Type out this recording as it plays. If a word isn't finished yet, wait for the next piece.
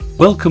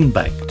Welcome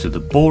back to the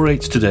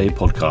Borates Today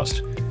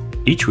podcast.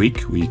 Each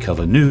week we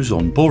cover news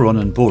on boron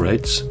and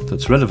borates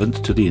that's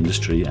relevant to the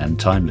industry and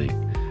timely.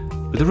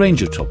 With a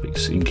range of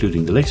topics,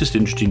 including the latest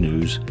industry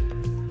news,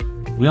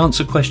 we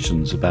answer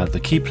questions about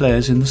the key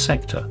players in the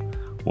sector.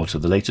 What are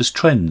the latest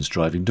trends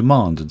driving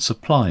demand and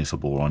supply for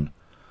boron?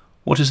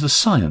 What is the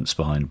science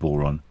behind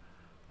boron?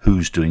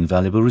 Who's doing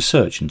valuable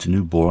research into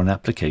new boron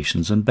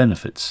applications and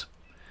benefits?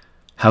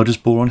 How does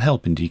boron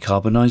help in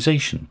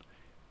decarbonisation,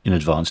 in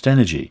advanced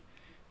energy,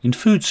 in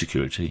food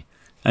security,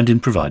 and in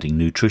providing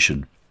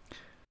nutrition?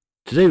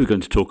 Today we're going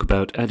to talk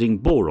about adding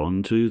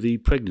boron to the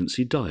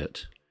pregnancy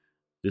diet.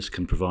 This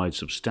can provide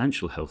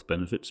substantial health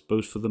benefits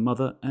both for the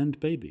mother and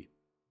baby.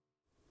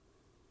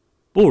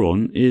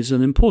 Boron is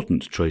an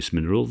important trace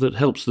mineral that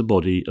helps the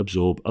body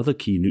absorb other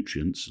key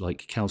nutrients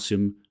like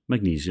calcium,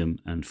 magnesium,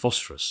 and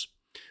phosphorus,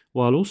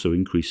 while also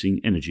increasing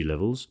energy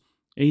levels,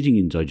 aiding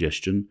in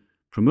digestion,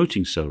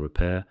 promoting cell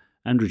repair,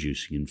 and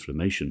reducing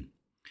inflammation.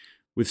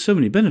 With so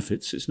many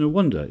benefits, it's no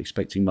wonder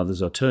expecting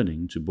mothers are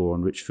turning to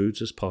boron-rich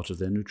foods as part of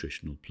their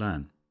nutritional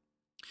plan.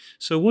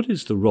 So what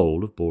is the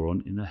role of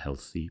boron in a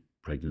healthy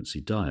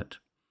pregnancy diet?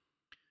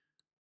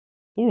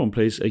 Boron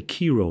plays a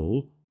key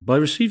role. By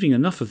receiving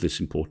enough of this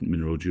important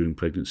mineral during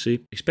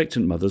pregnancy,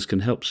 expectant mothers can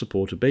help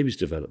support a baby's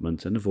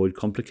development and avoid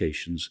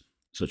complications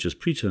such as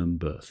preterm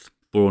birth.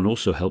 Boron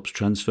also helps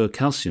transfer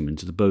calcium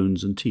into the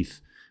bones and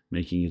teeth,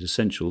 making it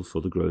essential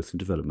for the growth and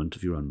development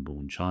of your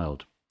unborn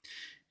child.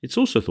 It's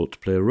also thought to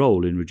play a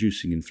role in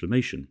reducing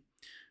inflammation,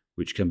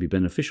 which can be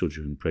beneficial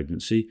during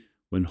pregnancy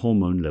when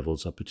hormone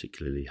levels are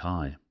particularly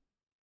high.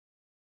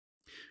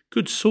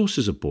 Good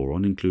sources of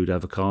boron include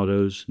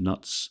avocados,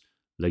 nuts,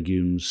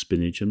 legumes,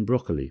 spinach and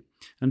broccoli,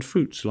 and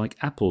fruits like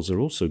apples are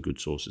also good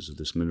sources of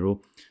this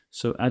mineral,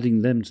 so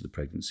adding them to the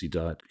pregnancy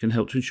diet can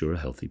help to ensure a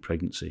healthy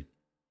pregnancy.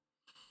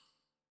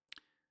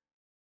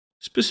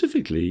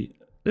 Specifically,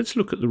 let's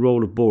look at the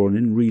role of boron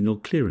in renal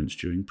clearance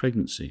during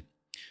pregnancy.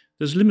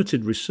 There's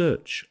limited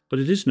research, but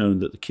it is known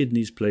that the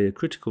kidneys play a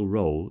critical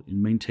role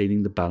in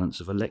maintaining the balance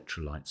of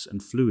electrolytes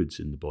and fluids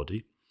in the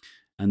body,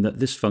 and that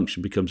this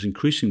function becomes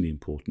increasingly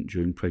important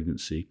during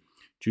pregnancy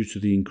due to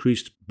the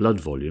increased blood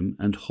volume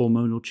and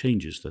hormonal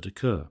changes that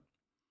occur.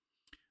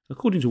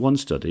 According to one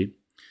study,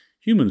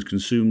 humans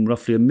consume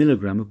roughly 1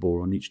 milligram of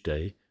boron each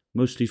day,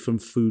 mostly from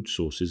food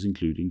sources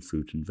including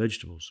fruit and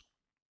vegetables.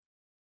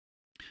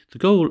 The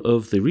goal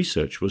of the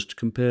research was to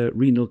compare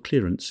renal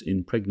clearance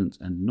in pregnant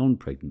and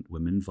non-pregnant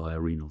women via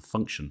renal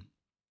function.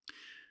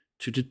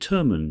 To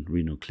determine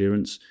renal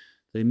clearance,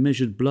 they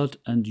measured blood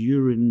and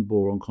urine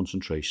boron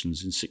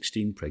concentrations in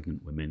 16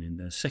 pregnant women in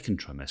their second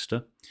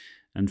trimester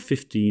and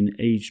 15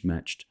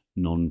 age-matched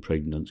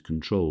non-pregnant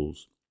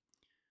controls.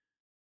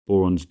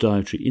 Boron's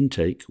dietary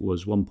intake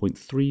was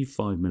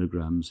 1.35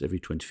 milligrams every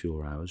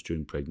 24 hours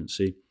during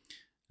pregnancy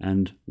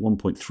and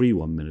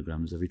 1.31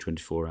 milligrams every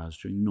 24 hours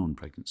during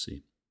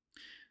non-pregnancy.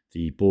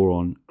 The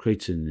boron,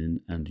 creatinine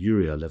and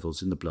urea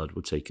levels in the blood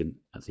were taken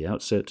at the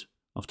outset,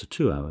 after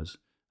 2 hours,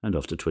 and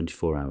after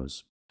 24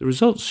 hours. The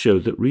results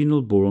showed that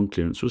renal boron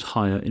clearance was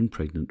higher in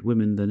pregnant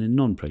women than in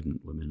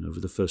non-pregnant women over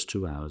the first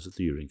 2 hours of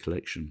the urine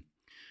collection,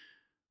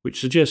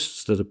 which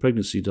suggests that a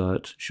pregnancy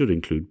diet should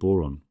include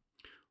boron.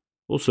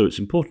 Also, it's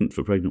important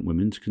for pregnant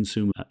women to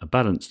consume a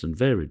balanced and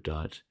varied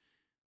diet,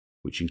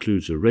 which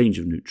includes a range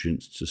of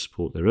nutrients to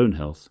support their own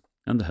health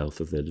and the health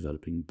of their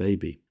developing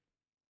baby.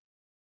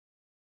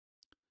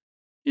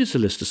 Here's a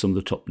list of some of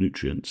the top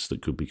nutrients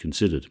that could be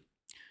considered.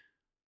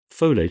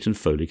 Folate and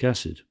folic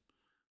acid.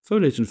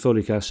 Folate and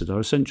folic acid are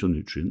essential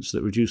nutrients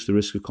that reduce the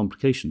risk of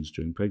complications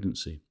during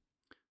pregnancy,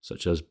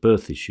 such as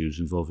birth issues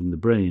involving the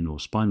brain or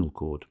spinal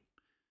cord.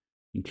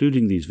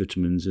 Including these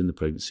vitamins in the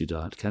pregnancy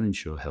diet can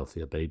ensure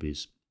healthier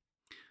babies.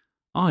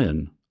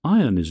 Iron.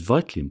 Iron is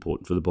vitally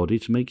important for the body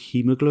to make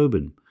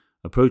hemoglobin,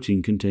 a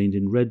protein contained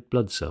in red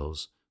blood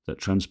cells that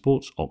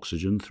transports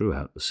oxygen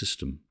throughout the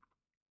system.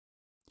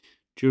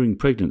 During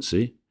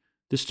pregnancy,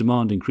 this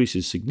demand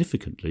increases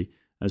significantly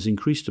as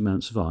increased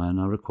amounts of iron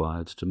are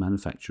required to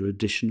manufacture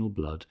additional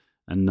blood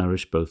and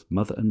nourish both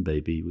mother and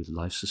baby with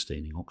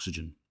life-sustaining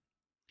oxygen.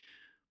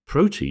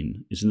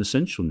 Protein is an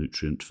essential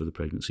nutrient for the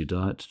pregnancy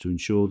diet to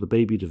ensure the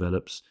baby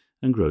develops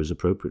and grows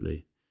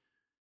appropriately,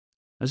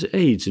 as it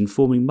aids in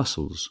forming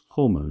muscles,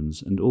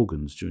 hormones, and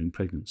organs during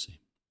pregnancy.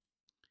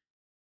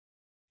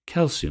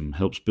 Calcium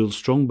helps build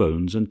strong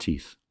bones and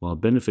teeth while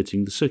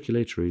benefiting the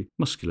circulatory,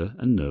 muscular,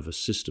 and nervous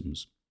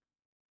systems.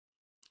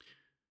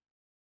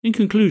 In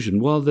conclusion,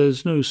 while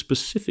there's no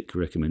specific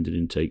recommended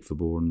intake for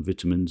boron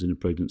vitamins in a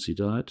pregnancy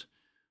diet,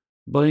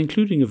 by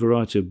including a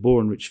variety of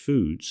boron-rich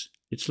foods,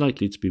 it's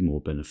likely to be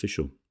more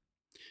beneficial.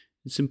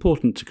 It's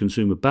important to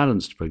consume a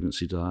balanced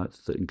pregnancy diet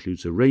that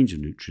includes a range of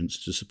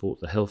nutrients to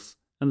support the health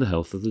and the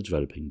health of the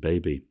developing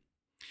baby.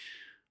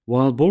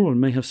 While boron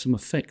may have some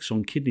effects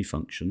on kidney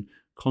function,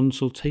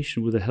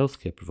 consultation with a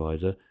healthcare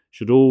provider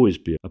should always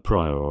be a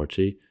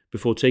priority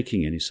before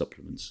taking any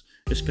supplements,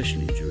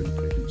 especially during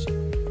pregnancy.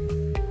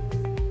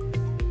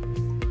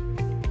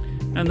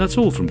 And that's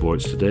all from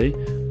Borates Today.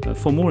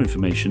 For more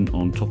information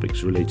on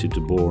topics related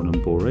to boron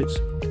and borates,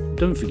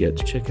 don't forget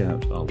to check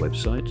out our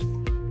website,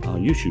 our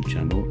YouTube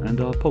channel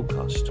and our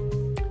podcast.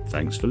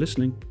 Thanks for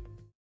listening.